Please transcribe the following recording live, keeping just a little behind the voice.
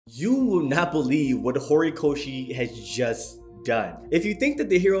You will not believe what Horikoshi has just done. If you think that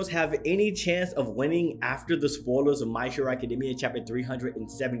the heroes have any chance of winning after the spoilers of My Hero Academia chapter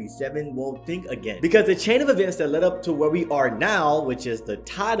 377, well, think again. Because the chain of events that led up to where we are now, which is the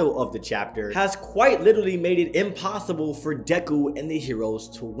title of the chapter, has quite literally made it impossible for Deku and the heroes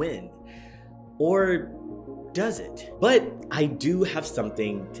to win. Or does it? But I do have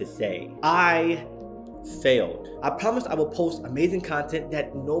something to say. I failed. I promised I will post amazing content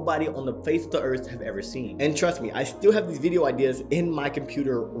that nobody on the face of the earth have ever seen. And trust me, I still have these video ideas in my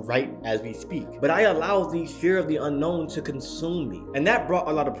computer right as we speak. But I allowed the fear of the unknown to consume me. And that brought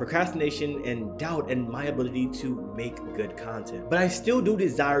a lot of procrastination and doubt in my ability to make good content. But I still do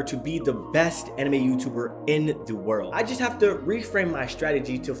desire to be the best anime YouTuber in the world. I just have to reframe my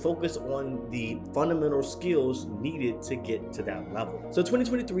strategy to focus on the fundamental skills needed to get to that level. So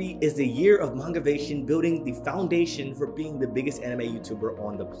 2023 is the year of mangavation, building the foundation for being the biggest anime YouTuber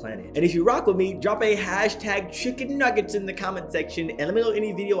on the planet. And if you rock with me, drop a hashtag chicken nuggets in the comment section and let me know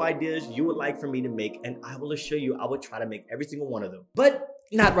any video ideas you would like for me to make, and I will assure you I will try to make every single one of them. But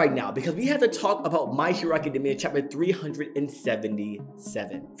not right now, because we have to talk about My Hero Academia chapter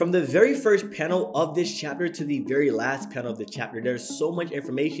 377. From the very first panel of this chapter to the very last panel of the chapter, there's so much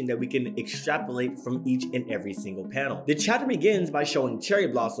information that we can extrapolate from each and every single panel. The chapter begins by showing cherry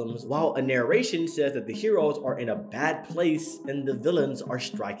blossoms, while a narration says that the heroes are in a bad place and the villains are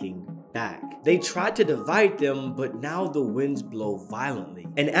striking back. They tried to divide them, but now the winds blow violently.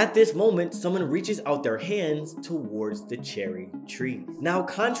 And at this moment, someone reaches out their hands towards the cherry tree. Now,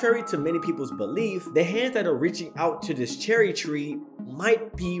 contrary to many people's belief, the hands that are reaching out to this cherry tree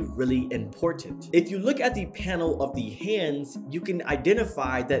might be really important. If you look at the panel of the hands, you can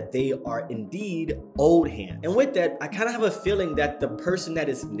identify that they are indeed old hands. And with that, I kind of have a feeling that the person that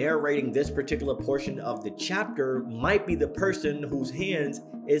is narrating this particular portion of the chapter might be the person whose hands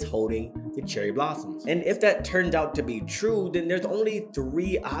is holding the cherry blossoms. And if that turns out to be true, then there's only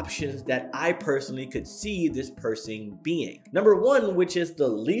three options that I personally could see this person being. Number one, which is the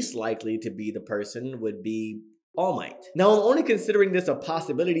least likely to be the person, would be All Might. Now, I'm only considering this a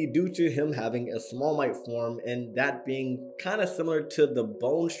possibility due to him having a Small Might form, and that being kind of similar to the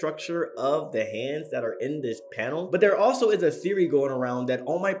bone structure of the hands that are in this panel. But there also is a theory going around that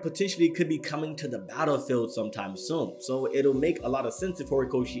All Might potentially could be coming to the battlefield sometime soon. So it'll make a lot of sense if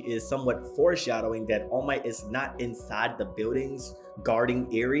Horikoshi is somewhat foreshadowing that All Might is not inside the buildings guarding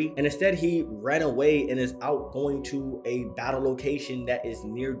Eri, and instead he ran away and is out going to a battle location that is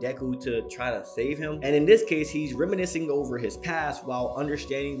near Deku to try to save him. And in this case, he's reminiscing over his past while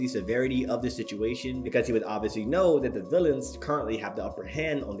understanding the severity of the situation, because he would obviously know that the villains currently have the upper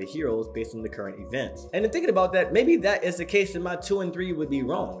hand on the heroes based on the current events. And in thinking about that, maybe that is the case, and my 2 and 3 would be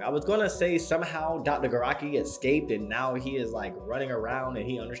wrong. I was gonna say somehow Dr. Garaki escaped and now he is like running around and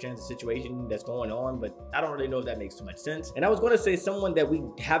he understands the situation that's going on, but I don't really know if that makes too much sense. And I was gonna say someone that we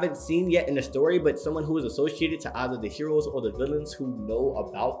haven't seen yet in the story, but someone who is associated to either the heroes or the villains who know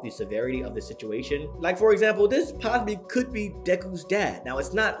about the severity of the situation. Like, for example, this possibly could be Deku's dad. Now,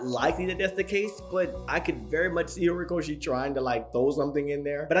 it's not likely that that's the case, but I could very much see Horikoshi trying to like throw something in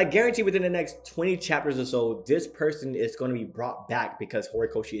there. But I guarantee within the next 20 chapters or so, this person is going to be brought back, because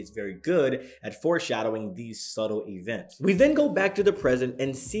Horikoshi is very good at foreshadowing these subtle events. We then go back to the present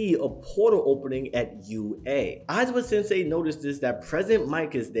and see a portal opening at UA. Aizawa Sensei notices that President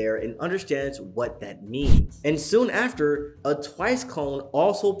Mike is there and understands what that means. And soon after, a twice clone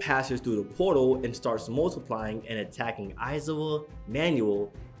also passes through the portal and starts multiplying and attacking Aizawa,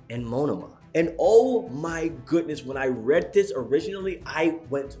 Manuel, and Monoma. And oh my goodness, when I read this originally, I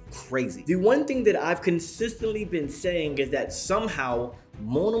went crazy. The one thing that I've consistently been saying is that somehow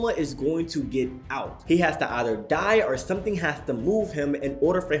Monoma is going to get out. He has to either die or something has to move him in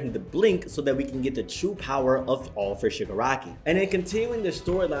order for him to blink so that we can get the true power of all for Shigaraki. And in continuing the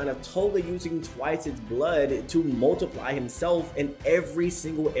storyline of Toga using twice its blood to multiply himself in every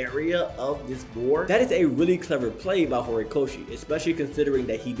single area of this board, that is a really clever play by Horikoshi, especially considering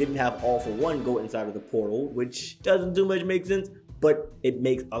that he didn't have All for One go inside of the portal, which doesn't too much make sense, but it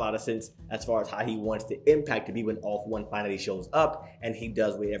makes a lot of sense as far as how he wants the impact to be when All for One finally shows up and he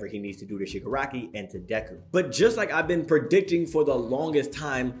does whatever he needs to do to Shigaraki and to Deku. But just like I've been predicting for the longest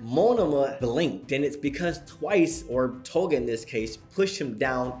time, Monoma blinked, and it's because Twice, or Toga in this case, pushed him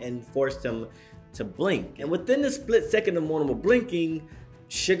down and forced him to blink. And within the split second of Monoma blinking,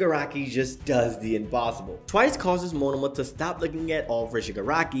 Shigaraki just does the impossible. Twice causes Monoma to stop looking at all for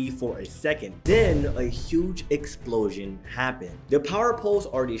Shigaraki for a second. Then a huge explosion happened. The power poles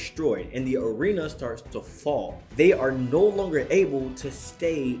are destroyed and the arena starts to fall. They are no longer able to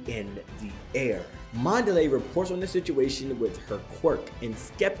stay in the air. Mandalay reports on the situation with her quirk, and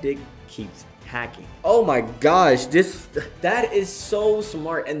Skeptic keeps hacking. Oh my gosh, that is so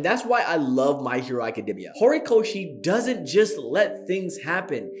smart, and that's why I love My Hero Academia. Horikoshi doesn't just let things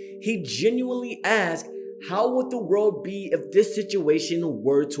happen. He genuinely asks, how would the world be if this situation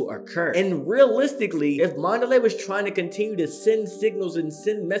were to occur? And realistically, if Mandalay was trying to continue to send signals and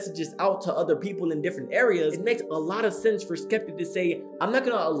send messages out to other people in different areas, it makes a lot of sense for Skeptic to say, I'm not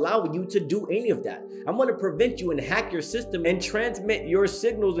going to allow you to do any of that. I'm going to prevent you and hack your system and transmit your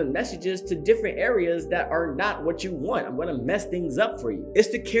signals and messages to different areas that are not what you want. I'm going to mess things up for you. It's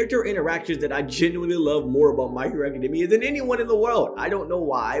the character interactions that I genuinely love more about My Hero Academia than anyone in the world. I don't know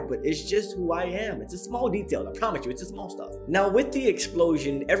why, but it's just who I am. It's a small detail. I promise you, it's the small stuff. Now, with the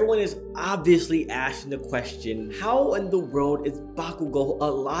explosion, everyone is obviously asking the question, how in the world is Bakugo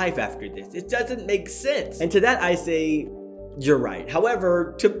alive after this? It doesn't make sense. And to that I say, you're right.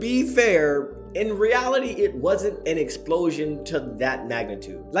 However, to be fair, in reality, it wasn't an explosion to that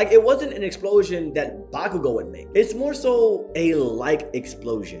magnitude. Like, it wasn't an explosion that Bakugo would make. It's more so a like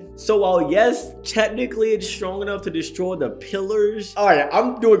explosion. So while yes, technically it's strong enough to destroy the pillars. All right,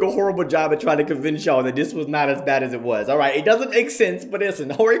 I'm doing a horrible job at trying to convince y'all that this was not as bad as it was. All right, it doesn't make sense, but listen,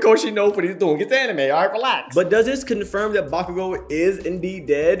 Horikoshi knows what he's doing. It's anime, all right, relax. But does this confirm that Bakugo is indeed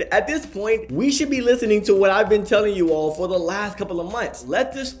dead? At this point, we should be listening to what I've been telling you all for the last couple of months.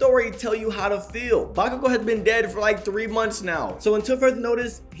 Let this story tell you how to feel. Bakugo has been dead for like 3 months now. So until further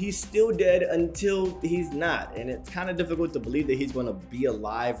notice, he's still dead until he's not. And it's kind of difficult to believe that he's going to be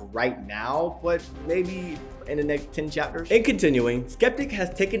alive right now, but maybe in the next 10 chapters. And continuing, Skeptic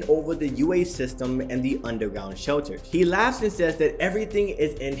has taken over the UA system and the underground shelters. He laughs and says that everything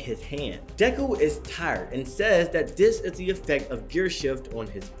is in his hand. Deku is tired and says that this is the effect of gear shift on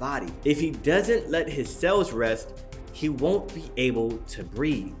his body. If he doesn't let his cells rest, he won't be able to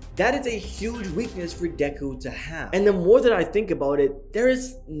breathe. That is a huge weakness for Deku to have. And the more that I think about it, there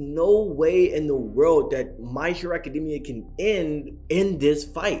is no way in the world that My Hero Academia can end in this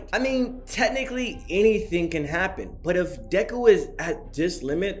fight. I mean, technically anything can happen, but if Deku is at this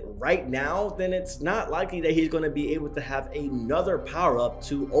limit right now, then it's not likely that he's going to be able to have another power-up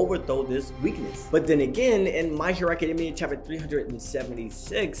to overthrow this weakness. But then again, in My Hero Academia chapter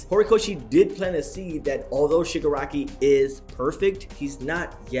 376, Horikoshi did plant a seed that although Shigaraki is perfect, he's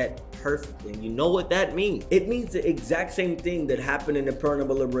not yet perfect. And you know what that means? It means the exact same thing that happened in the Permanent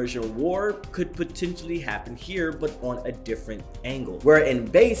Liberation War could potentially happen here, but on a different angle. Where in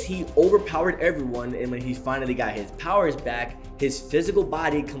base, he overpowered everyone, and when he finally got his powers back, his physical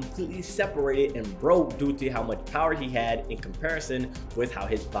body completely separated and broke due to how much power he had in comparison with how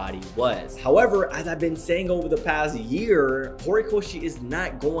his body was. However, as I've been saying over the past year, Horikoshi is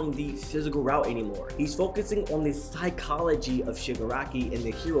not going the physical route anymore. He's focusing on the psychology of Shigaraki and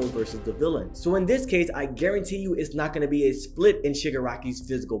the heroes versus the villains. So in this case, I guarantee you it's not going to be a split in Shigaraki's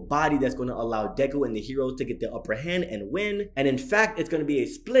physical body that's going to allow Deku and the heroes to get the upper hand and win. And in fact, it's going to be a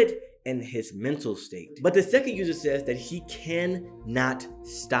split in his mental state. But the second user says that he cannot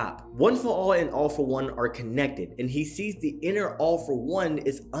stop. One for all and all for one are connected, and he sees the inner all for one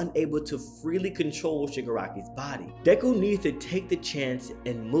is unable to freely control Shigaraki's body. Deku needs to take the chance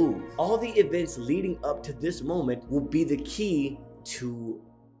and move. All the events leading up to this moment will be the key to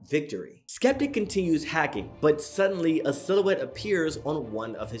victory. Skeptic continues hacking, but suddenly a silhouette appears on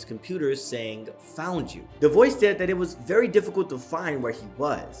one of his computers saying, "Found you." The voice said that it was very difficult to find where he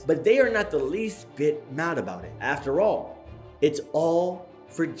was, but they are not the least bit mad about it. After all, it's all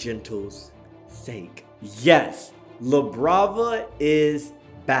for Gentle's sake. Yes, La Brava is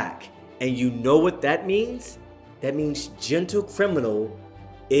back, and you know what that means? That means Gentle Criminal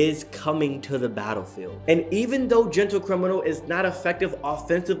is coming to the battlefield. And even though Gentle Criminal is not effective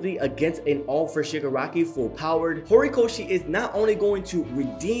offensively against an all for Shigaraki full powered, Horikoshi is not only going to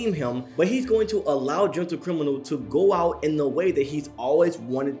redeem him, but he's going to allow Gentle Criminal to go out in the way that he's always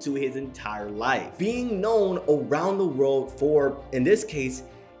wanted to his entire life, being known around the world for, in this case,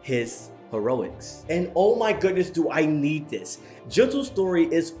 his heroics. And oh my goodness, do I need this. Gentle's story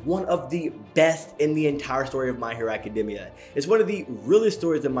is one of the best in the entire story of My Hero Academia. It's one of the realest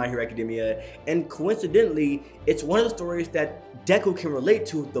stories of My Hero Academia, and coincidentally, it's one of the stories that Deku can relate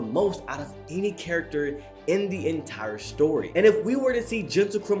to the most out of any character in the entire story. And if we were to see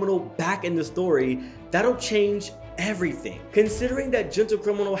Gentle Criminal back in the story, that'll change everything. Considering that Gentle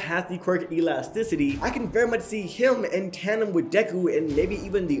Criminal has the quirk elasticity, I can very much see him in tandem with Deku, and maybe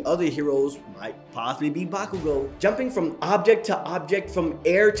even the other heroes might possibly be Bakugo, jumping from object to object, from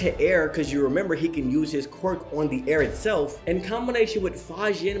air to air, because you remember he can use his quirk on the air itself, in combination with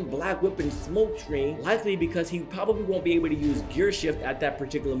𝙲𝚘𝚙𝚢𝚛, Black Whip, and Smoke Screen, likely because he probably won't be able to use Gear Shift at that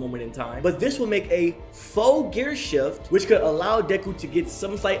particular moment in time. But this will make a faux Gear Shift, which could allow Deku to get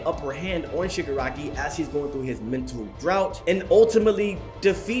some slight upper hand on Shigaraki as he's going through his mental drought and ultimately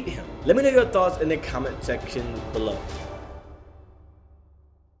defeat him. Let me know your thoughts in the comment section below.